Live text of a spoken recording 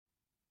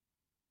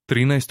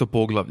13.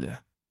 poglavlje.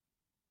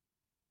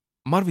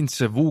 Marvin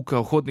se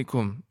vukao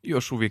hodnikom,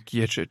 još uvijek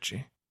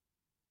ječeći.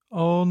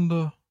 A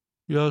onda,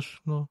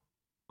 jasno,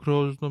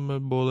 grozno me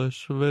bole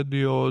sve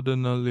diode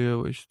na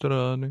lijevoj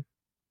strani.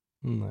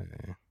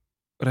 Ne,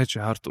 Reče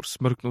Artur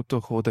smrknuto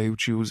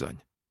hodajući uzanj.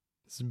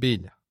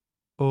 zbilja.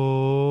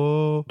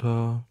 O,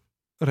 da.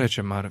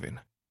 Reče Marvin.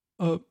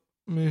 A,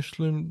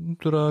 mislim,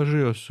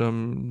 tražio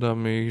sam da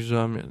mi ih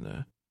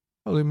zamjene,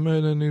 ali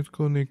mene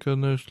nitko nikad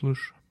ne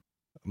sluša.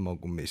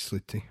 Mogu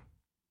misliti.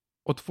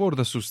 Od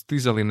Forda su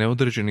stizali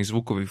neodređeni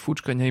zvukovi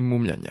fučkanja i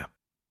mumljanja.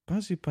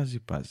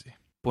 Pazi.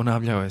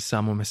 Ponavljao je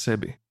samome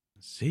sebi.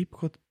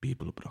 Zeephod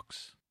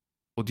Bibelbrox.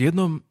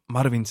 Odjednom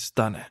Marvin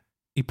stane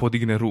i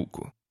podigne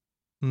ruku.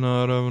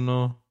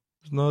 Naravno,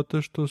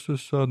 znate što se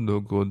sad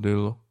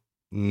dogodilo?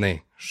 Ne,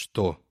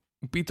 što?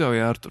 Upitao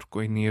je Artur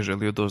koji nije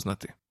želio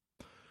doznati.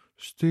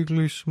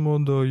 Stigli smo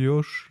do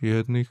još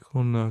jednih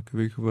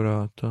onakvih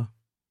vrata.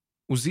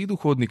 U zidu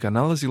hodnika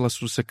nalazila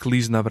su se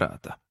klizna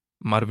vrata.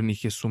 Marvin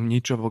ih je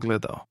sumnjičavo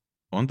gledao.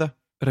 Onda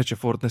Reče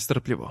Ford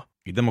nestrpljivo.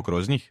 idemo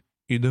kroz njih.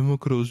 Idemo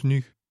kroz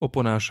njih.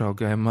 Oponašao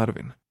ga je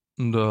Marvin.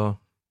 Da,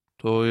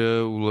 to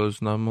je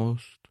ulaz na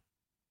most.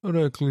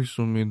 Rekli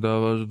su mi da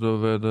vas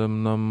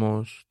dovedem na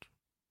most.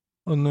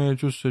 A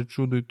neću se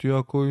čuditi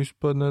ako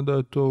ispadne da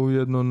je to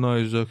ujedno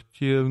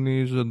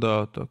najzahtjevniji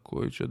zadatak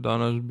koji će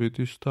danas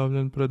biti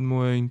stavljen pred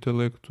moje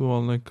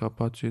intelektualne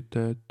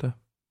kapacitete.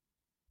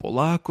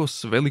 Polako,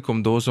 s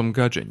velikom dozom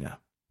gađenja,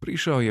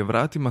 prišao je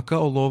vratima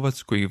kao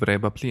lovac koji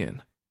vreba plijen.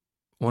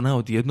 Ona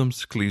odjednom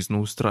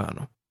skliznu u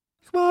stranu.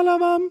 Hvala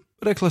vam,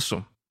 Rekla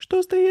su.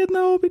 što ste jedna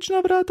obična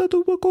vrata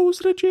duboko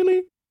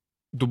usrećili.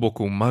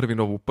 Duboko u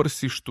Marvinovu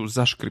prsištu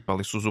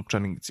zaškripali su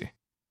zupčanici.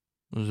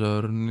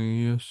 Zar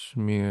nije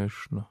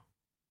smiješno?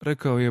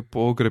 Rekao je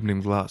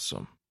pogrebnim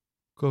glasom.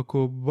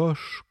 Kako baš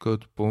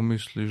kad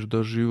pomisliš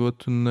da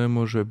život ne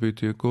može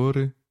biti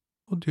gori,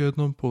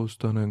 odjednom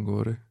postane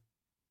gori.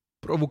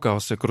 Provukao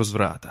se kroz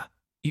vrata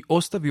i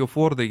ostavio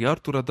Forda i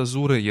Artura da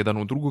zure jedan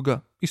u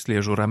drugoga i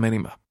sliježu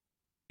ramenima.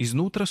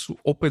 Iznutra su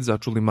opet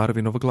začuli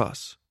Marvinov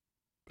glas.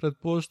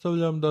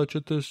 Pretpostavljam da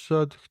ćete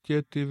sad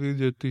htjeti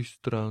vidjeti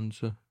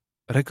strance.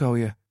 Rekao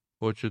je.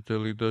 Hoćete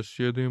li da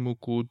sjedim u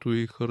kutu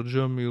i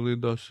hrđam ili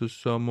da se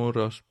samo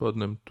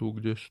raspadnem tu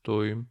gdje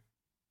stojim?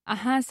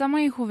 Aha, samo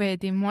ih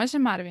uvedi, može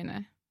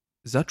Marvine?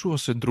 Začuo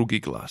se drugi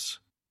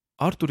glas.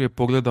 Artur je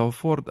pogledao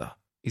Forda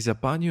i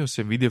zapanjio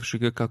se vidjevši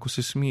ga kako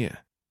se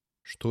smije.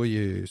 Što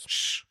je?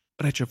 Šš,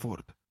 reče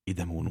Ford.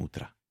 Idemo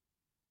unutra.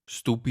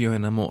 Stupio je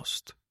na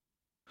most.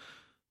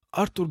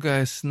 Artur ga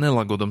je s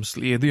nelagodom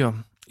slijedio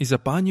i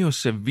zapanjio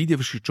se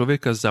vidjevši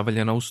čovjeka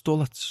zavaljena u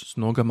stolac s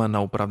nogama na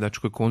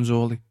upravljačkoj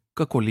konzoli,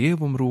 kako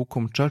lijevom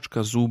rukom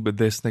čačka zube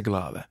desne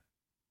glave.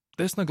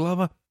 Desna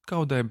glava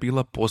kao da je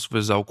bila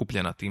posve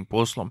zaokupljena tim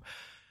poslom,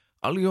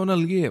 ali ona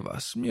lijeva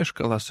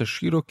smješkala se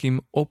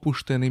širokim,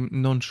 opuštenim,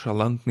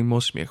 nonšalantnim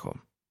osmijehom.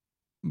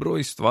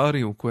 Broj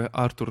stvari u koje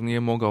Artur nije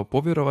mogao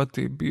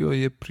povjerovati bio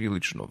je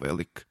prilično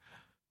velik.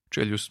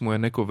 Čeljust mu je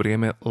neko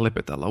vrijeme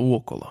lepetala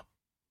uokolo.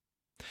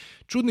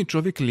 Čudni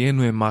čovjek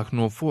lijenu je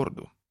mahnuo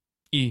Fordu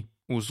i,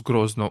 uz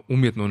grozno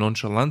umjetnu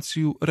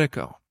nonšalanciju,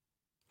 rekao.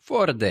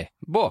 Forde,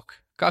 bok,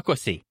 kako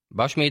si?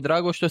 Baš mi je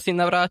drago što si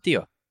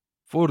navratio.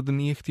 Ford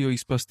nije htio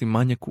ispasti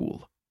manje cool.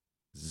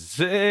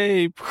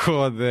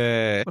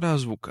 Zeephode!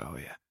 Razvukao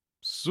je.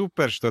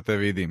 Super što te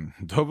vidim.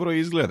 Dobro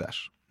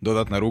izgledaš.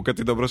 Dodatna ruka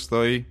ti dobro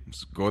stoji.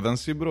 Zgodan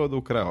si brod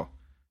ukrao.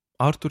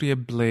 Artur je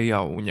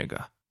blejao u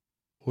njega.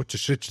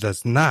 Hoćeš reći da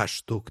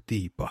znaš tog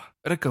tipa?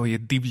 Rekao je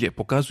divlje,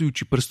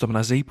 pokazujući prstom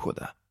na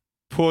Zeephoda.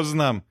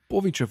 Poznam.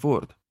 Poviče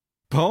Ford.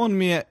 Pa on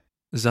mi je...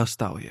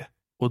 Zastao je,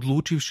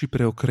 odlučivši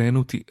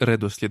preokrenuti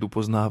redoslijed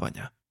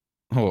upoznavanja.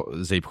 O,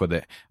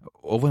 Zeephode,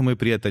 ovo je moj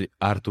prijatelj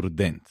Artur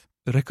Dent.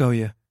 Rekao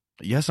je.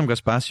 Ja sam ga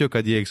spasio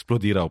kad je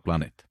eksplodirao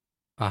planet.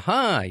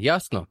 Aha,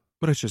 jasno.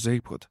 Reče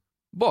Zeephod.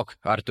 Bok,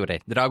 Arture,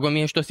 drago mi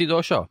je što si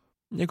došao.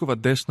 Njegova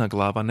desna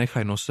glava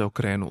nehajno se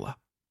okrenula.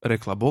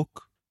 Rekla bok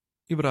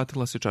i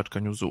vratila se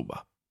čačkanju zuba.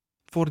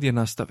 Ford je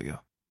nastavio.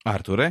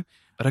 Arture,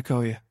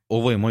 Rekao je.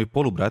 ovo je moj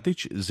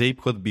polubratić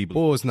Zeephod Bibl.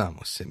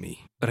 Poznamo se mi.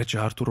 Reče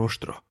Artur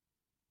oštro.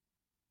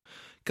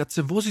 Kad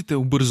se vozite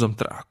u brzom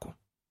traku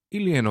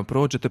ili eno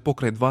prođete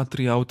pokraj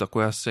 2-3 auta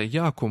koja se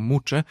jako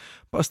muče,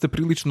 pa ste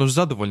prilično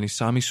zadovoljni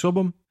sami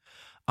sobom,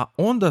 a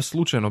onda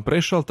slučajno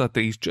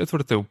prešaltate iz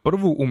 4. u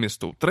 1.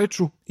 umjesto u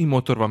 3. i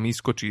motor vam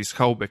iskoči iz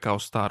haube kao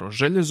staro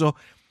željezo,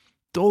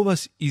 to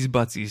vas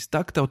izbaci iz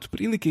takta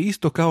otprilike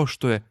isto kao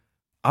što je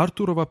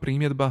Arturova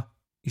primjedba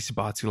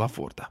izbacila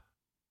Forda.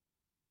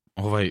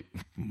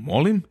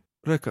 Molim?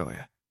 Rekao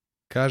je.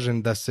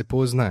 Kažem da se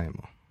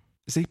poznajemo.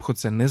 Zeephod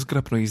se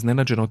nezgrapno i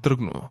iznenađeno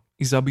trgnuo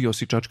i zabio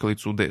si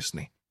čačkalicu u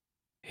desni.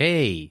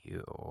 Hej,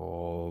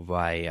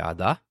 a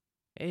da?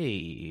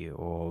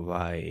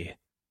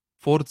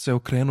 Ford se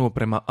okrenuo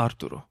prema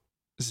Arturu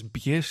s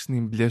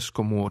bijesnim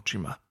bljeskom u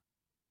očima.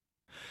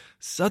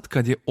 Sad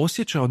kad je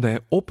osjećao da je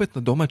opet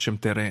na domaćem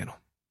terenu,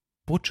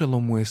 počelo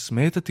mu je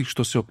smetati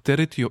što se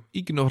opteretio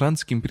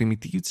ignorantskim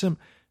primitivcem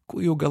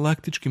koji o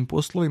galaktičkim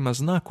poslovima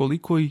zna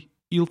koliko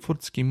i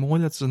ilfordski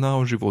moljac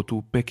znao životu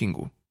u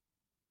Pekingu.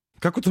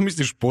 Kako to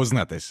misliš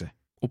poznate se?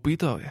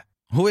 Upitao je.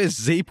 Ovo je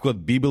Zape kod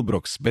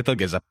Bibelbrox,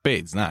 Betelge za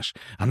 5, znaš,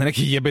 a ne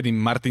neki jebeni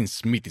Martin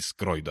Smith iz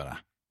Croydona.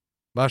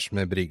 Baš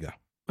me briga.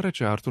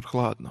 Reče Artur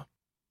hladno.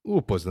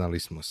 Upoznali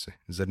smo se.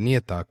 Zar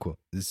nije tako,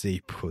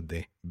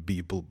 Zape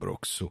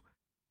Bibelbroxu?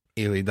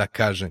 Ili da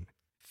kažem,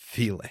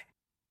 File.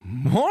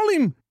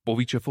 Molim?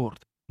 Poviče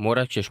Ford.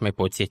 Morat ćeš me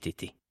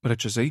podsjetiti.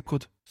 Reče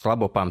Zapehod.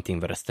 Slabo pamtim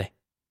vrste.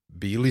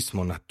 Bili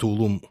smo na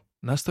Tulumu.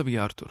 Nastavi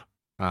Artur.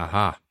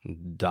 Aha,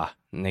 da,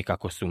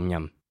 nekako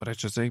sumnjam.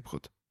 Reče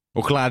Zapehod.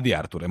 Ohladi,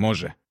 Arture,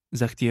 može.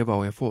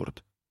 Zahtijevao je Ford.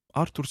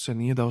 Artur se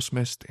nije dao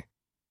smesti.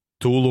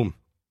 Tulum.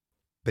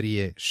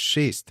 Prije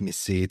 6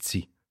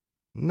 mjeseci.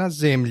 Na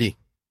zemlji.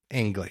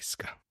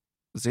 Engleska.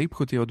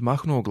 Zapehod je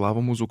odmahnuo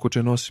glavom uz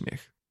ukočen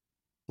osmijeh.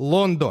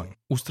 London.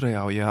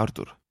 Ustrajao je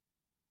Artur.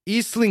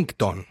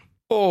 Islington.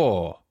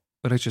 O,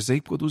 Reče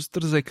Zapehod uz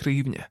trze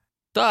krivnje.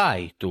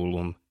 taj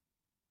Tulum.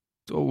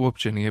 To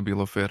uopće nije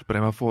bilo fair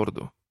prema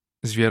Fordu.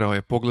 Zvjerao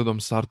je pogledom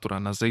s Artura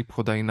na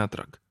Zapehoda i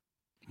natrag.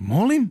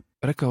 Molim?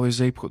 Rekao je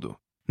Zapehodu.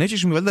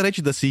 Nećeš mi valjda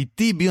reći da si i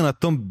ti bio na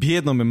tom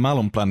bijednom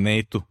malom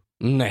planetu?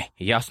 Ne,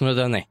 jasno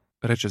da ne.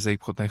 Reče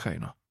Zapehod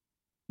nehajno.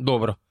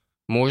 Dobro,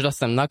 možda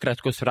sam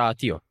nakratko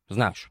svratio,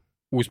 znaš,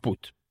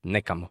 usput,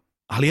 nekamo.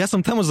 Ali ja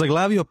sam tamo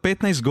zaglavio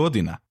 15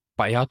 godina.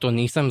 Pa ja to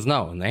nisam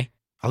znao, ne?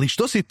 Ali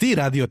što si ti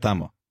radio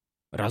tamo?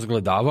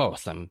 Razgledavao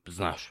sam,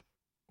 znaš.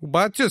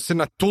 Ubacio se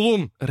na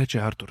Tulum. Reče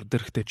Artur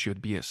drhteći od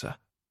bijesa.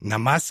 Na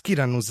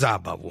maskiranu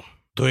zabavu.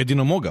 To je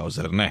jedino mogao,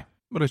 zar ne?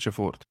 Reče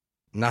Ford.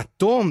 Na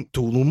tom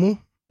Tulumu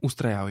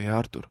Ustrajao je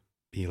Artur.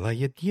 bila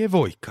je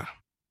djevojka.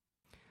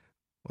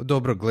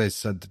 Dobro, gle,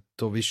 sad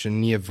to više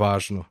nije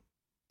važno.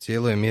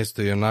 Cijelo je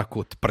mjesto i onako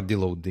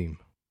otprdilo u dim.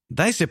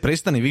 Daj se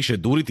prestani više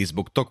duriti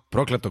zbog tog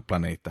prokletog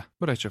planeta.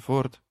 Reče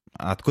Ford.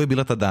 A tko je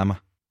bila ta dama?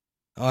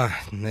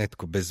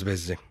 Netko bez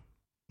veze.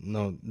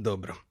 No,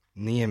 dobro.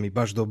 Nije mi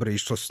baš dobro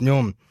išlo s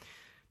njom.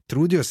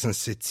 Trudio sam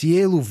se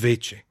cijelu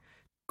večer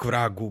k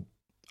vragu,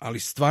 ali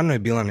stvarno je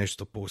bila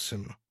nešto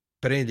posebno.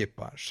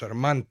 Preljepa,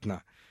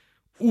 šarmantna,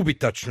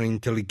 ubitačno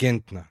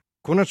inteligentna.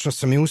 Konačno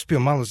sam je uspio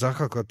malo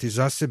zahaklati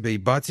za sebe i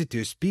baciti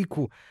joj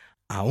spiku,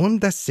 a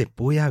onda se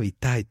pojavi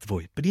taj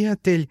tvoj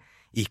prijatelj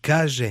i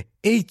kaže: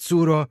 ej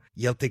curo,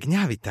 jel te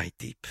gnjavi taj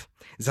tip?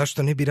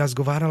 Zašto ne bi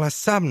razgovarala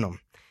sa mnom?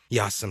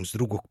 Ja sam s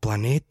drugog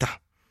planeta.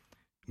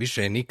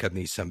 Više je nikad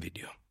nisam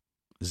vidio.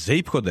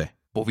 Zapehode?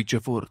 Poviče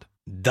Ford.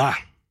 Da,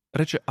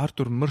 Reče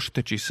Artur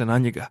mršteći se na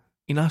njega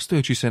i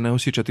nastojeći se ne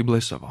osjećati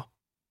blesavo.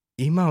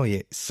 imao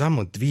je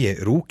samo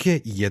 2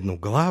 ruke i 1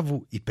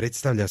 glavu i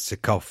predstavlja se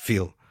kao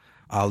Phil,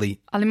 ali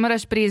Ali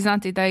moraš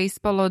priznati da je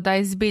ispalo da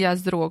je zbilja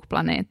s drugog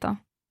planeta.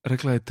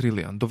 Rekla je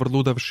Trillian,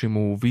 dovrludavši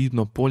mu u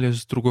vidno polje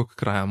s drugog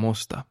kraja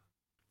mosta.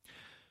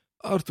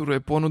 Arturu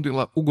je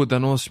ponudila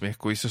ugodan osmijeh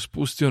koji se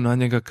spustio na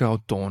njega kao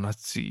tona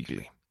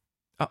cigli.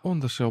 A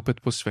onda se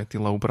opet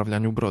posvetila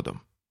upravljanju brodom.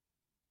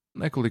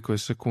 Nekoliko je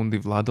sekundi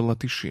vladala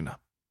tišina.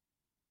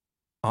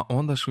 A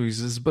onda su iz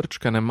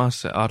zbrčkane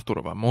mase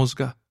Arturova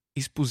mozga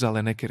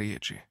ispuzale neke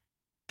riječi.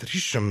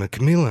 Trisha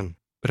Macmillan,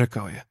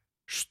 Rekao je.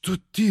 što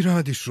ti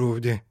radiš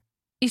ovdje?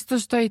 Isto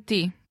što i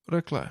ti.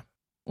 Rekla je.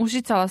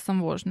 Užicala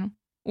sam vožnju.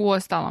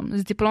 Uostalom,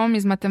 s diplomom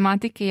iz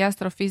matematike i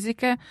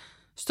astrofizike,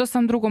 što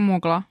sam drugo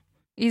mogla?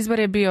 Izbor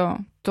je bio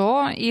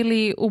to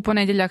ili u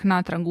ponedjeljak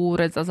natrag u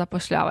ured za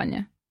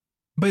zapošljavanje.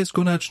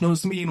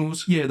 Beskonačnost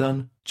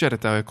 -1,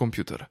 čeretao je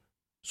kompjuter.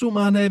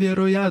 Suma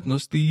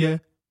nevjerojatnosti je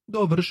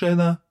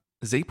dovršena.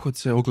 Zapehod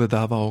se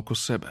ogledavao oko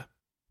sebe.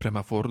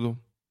 Prema Fordu,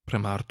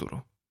 prema Arturu,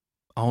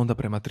 a onda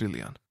prema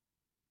Trillian.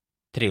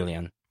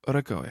 Trillian.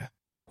 Rekao je.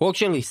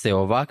 Hoće li se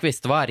ovakve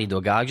stvari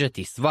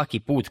događati svaki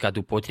put kad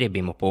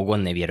upotrijebimo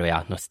pogon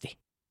nevjerojatnosti?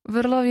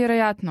 Vrlo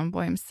vjerojatno,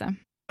 bojim se.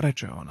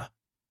 Reče ona.